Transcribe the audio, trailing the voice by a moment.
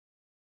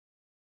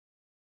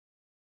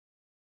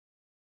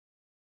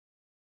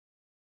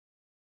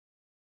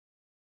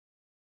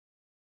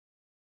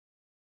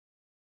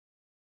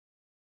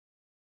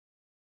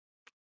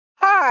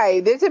Hi,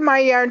 this is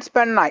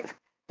MyYarnSpunLife.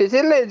 This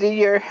is Lizzie,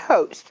 your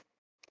host.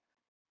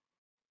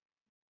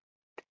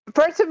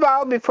 First of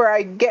all, before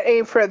I get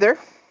any further,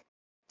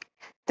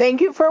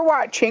 thank you for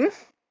watching.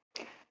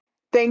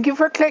 Thank you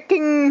for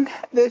clicking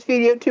this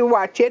video to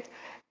watch it.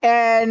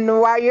 And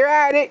while you're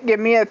at it, give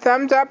me a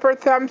thumbs up or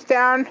thumbs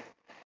down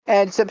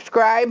and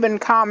subscribe and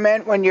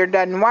comment when you're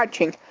done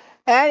watching.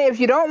 And if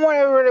you don't want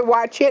to really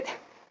watch it,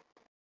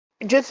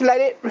 just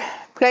let it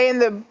play in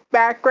the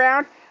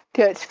background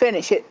till it's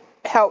finished. It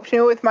helps me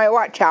with my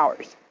watch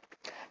hours.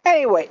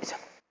 Anyways,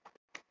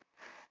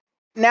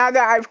 now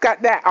that I've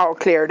got that all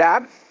cleared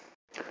up,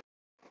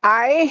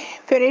 I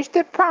finished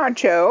the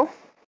poncho.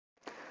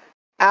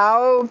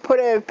 I'll put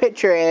a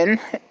picture in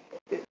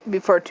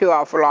before too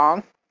awful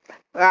long.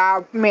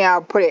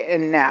 I'll put it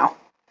in now.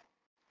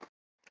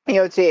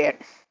 You'll see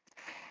it.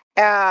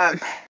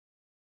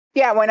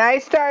 Yeah, when I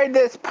started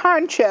this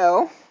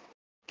poncho,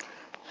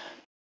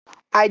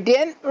 I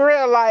didn't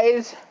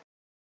realize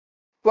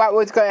what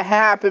was going to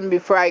happen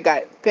before I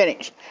got it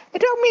finished. It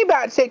took me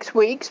about 6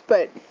 weeks,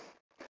 but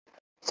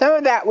some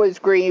of that was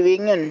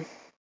grieving and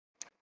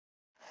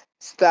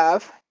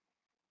stuff.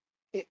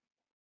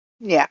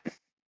 Yeah.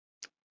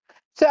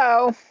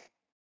 So,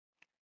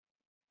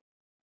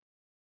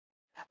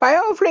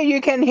 hopefully you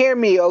can hear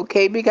me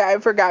okay, because I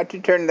forgot to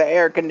turn the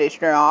air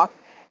conditioner off,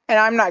 and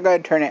I'm not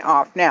going to turn it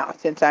off now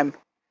since I'm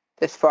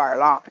this far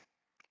along.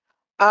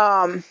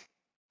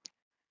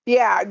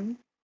 Yeah,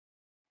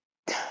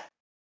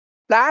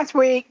 last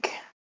week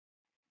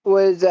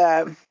was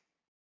a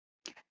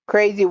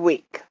crazy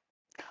week.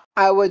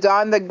 I was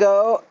on the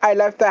go. I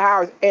left the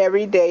house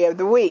every day of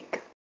the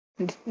week,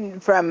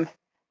 from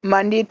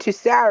Monday to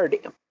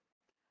Saturday.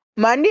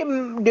 Monday,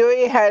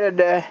 Dewey had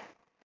a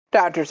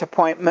doctor's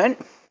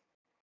appointment.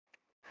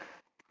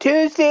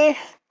 Tuesday,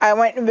 I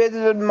went and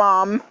visited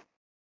Mom.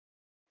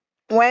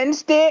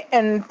 Wednesday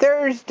and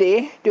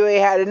Thursday, Dewey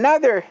had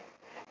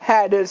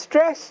a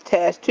stress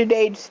test,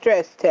 2-day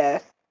stress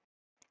test.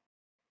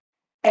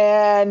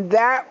 And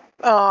that,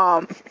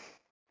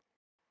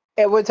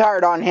 it was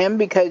hard on him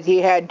because he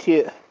had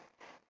to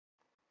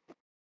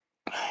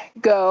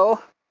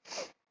go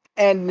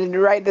and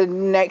right the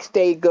next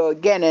day go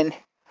again.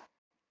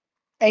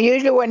 And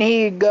usually when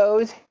he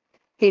goes,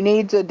 he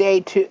needs a day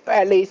to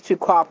at least to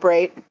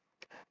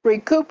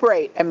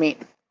recuperate. And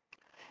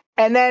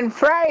then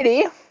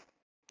Friday,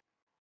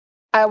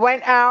 I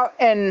went out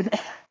and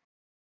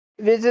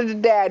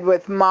visited Dad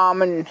with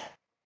Mom and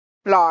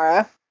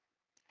Laura.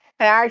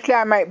 And actually,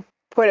 I might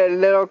put a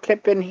little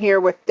clip in here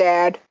with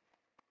Dad.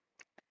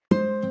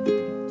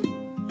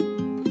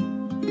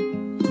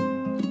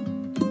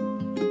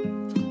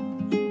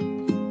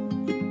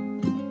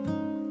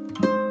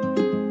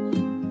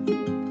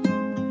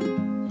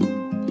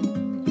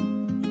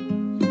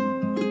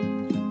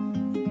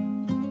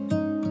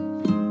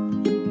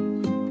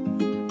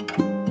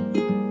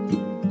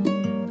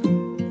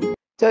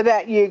 So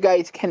that you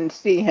guys can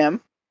see him,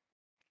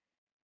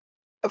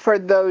 for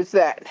those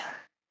that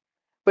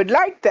would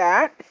like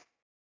that.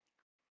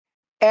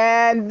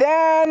 And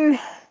then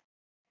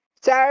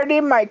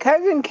Saturday, my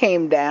cousin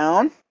came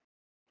down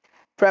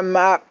from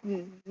up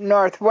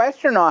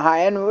northwestern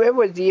Ohio, and it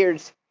was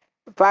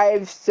 5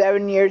 to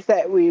 7 years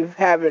that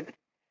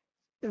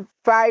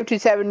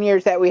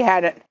we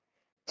hadn't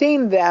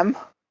seen them.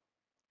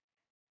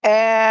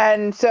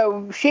 And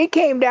so she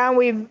came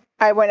down.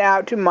 I went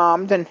out to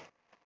Mom's, and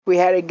we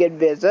had a good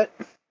visit.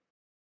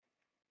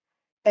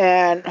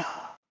 And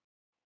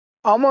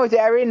almost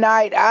every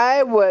night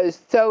I was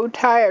so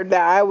tired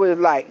that I was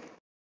like,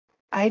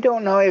 I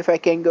don't know if I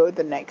can go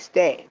the next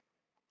day.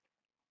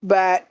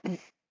 But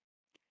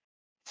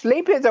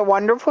sleep is a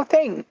wonderful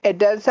thing. It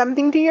does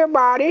something to your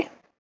body,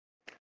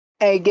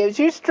 and it gives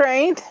you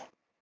strength.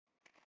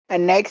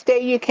 And next day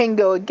you can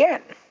go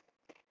again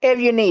if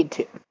you need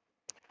to.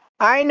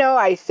 I know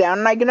I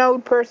sound like an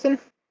old person,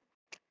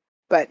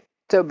 but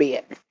so be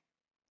it.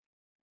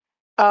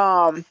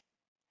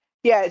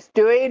 Yes,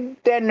 Dewey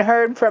then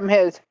heard from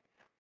his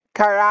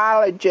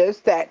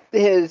cardiologist that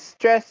his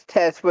stress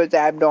test was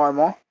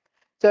abnormal.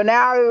 So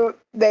now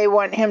they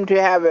want him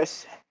to have a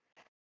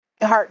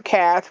heart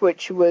cath,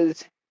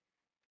 it's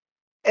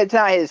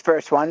not his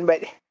first one,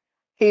 but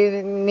he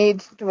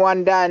needs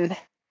one done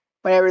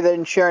whenever the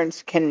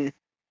insurance can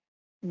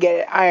get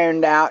it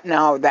ironed out and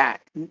all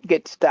that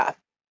good stuff.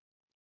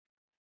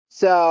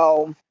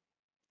 So,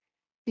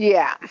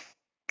 yeah.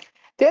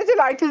 This is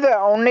likely the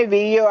only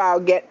video I'll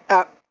get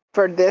up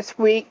for this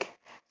week,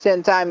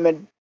 since I'm a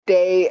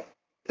day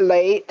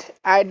late.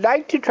 I'd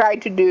like to try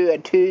to do a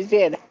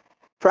Tuesday and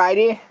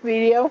Friday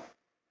video,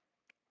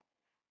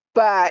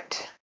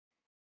 but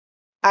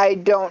I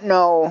don't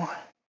know.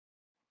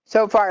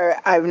 So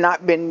far, I've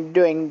not been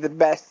doing the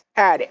best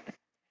at it.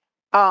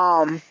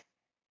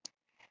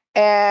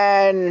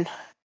 And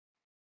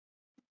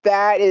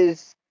that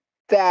is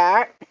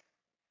that.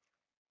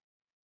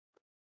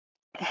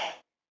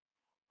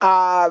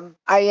 I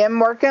am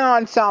working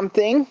on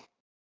something.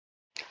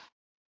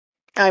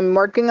 I'm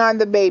working on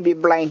the baby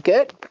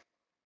blanket.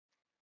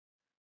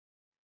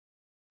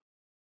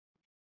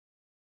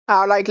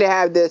 I'll likely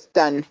have this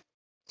done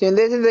soon.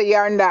 This is the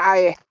yarn that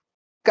I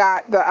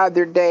got the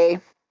other day.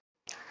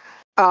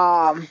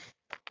 And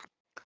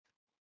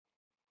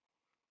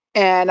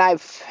I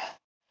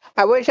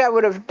wish I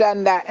would have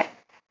started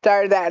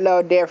that a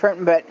little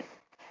different, but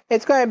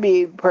it's going to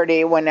be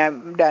pretty when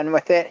I'm done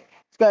with it.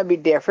 It's going to be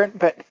different,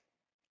 but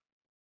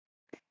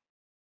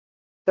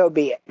so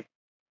be it.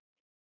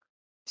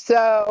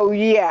 So,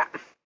 yeah.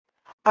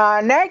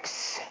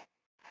 Next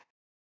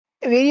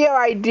video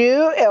I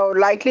do, it'll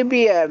likely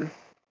be a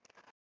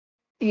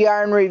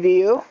yarn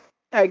review.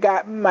 I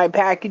got my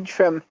package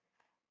from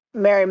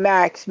Mary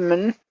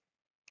Maxman,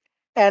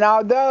 and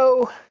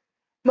although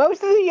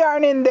most of the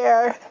yarn in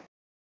there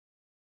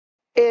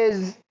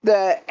is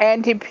the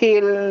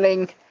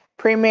anti-peeling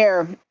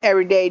Premier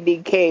Everyday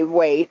DK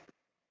weight,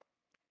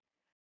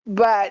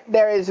 but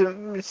there is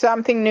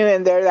something new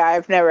in there that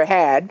I've never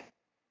had.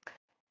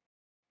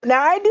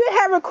 Now, I do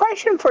have a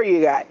question for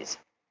you guys.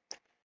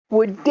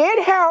 Would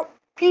it help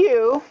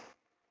you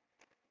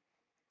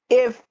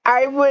if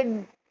I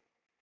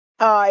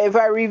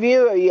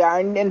review a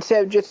yarn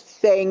instead of just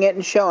saying it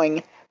and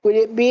showing? Would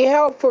it be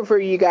helpful for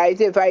you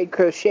guys if I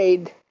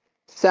crocheted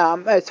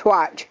a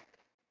swatch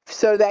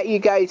so that you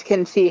guys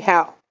can see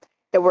how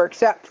it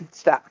works up and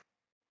stuff?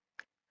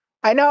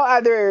 I know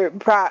other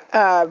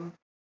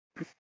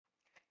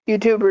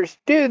YouTubers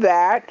do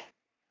that.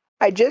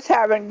 I just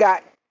haven't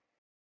got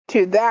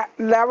to that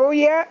level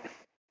yet.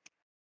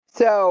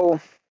 So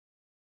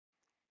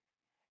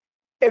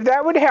if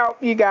that would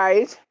help you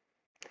guys,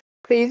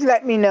 please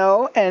let me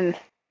know and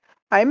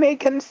I may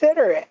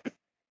consider it.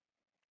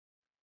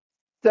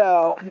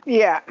 So,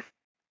 yeah.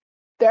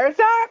 There's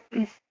that.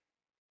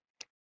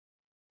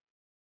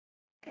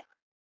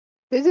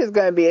 This is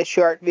going to be a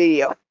short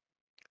video.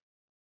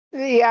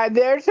 Yeah,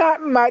 there's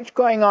not much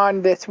going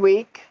on this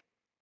week.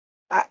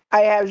 I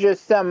have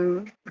just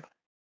some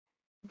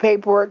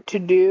paperwork to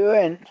do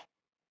and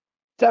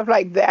stuff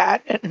like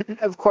that. And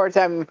of course,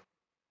 I'm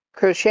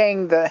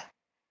crocheting the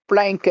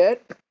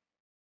blanket,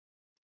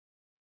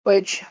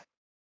 which,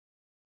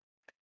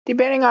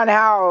 depending on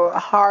how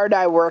hard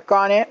I work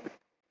on it,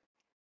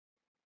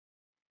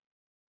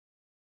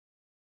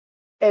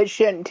 it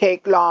shouldn't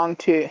take long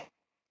to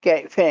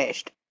get it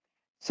finished.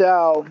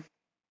 So,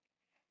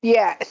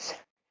 yes.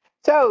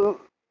 So,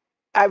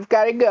 I've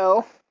got to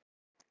go.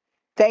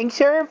 Thanks,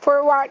 sir,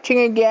 for watching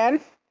again.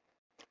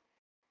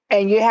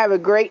 And you have a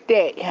great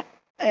day.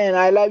 And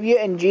I love you,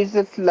 and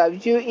Jesus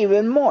loves you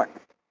even more.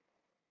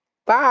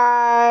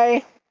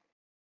 Bye.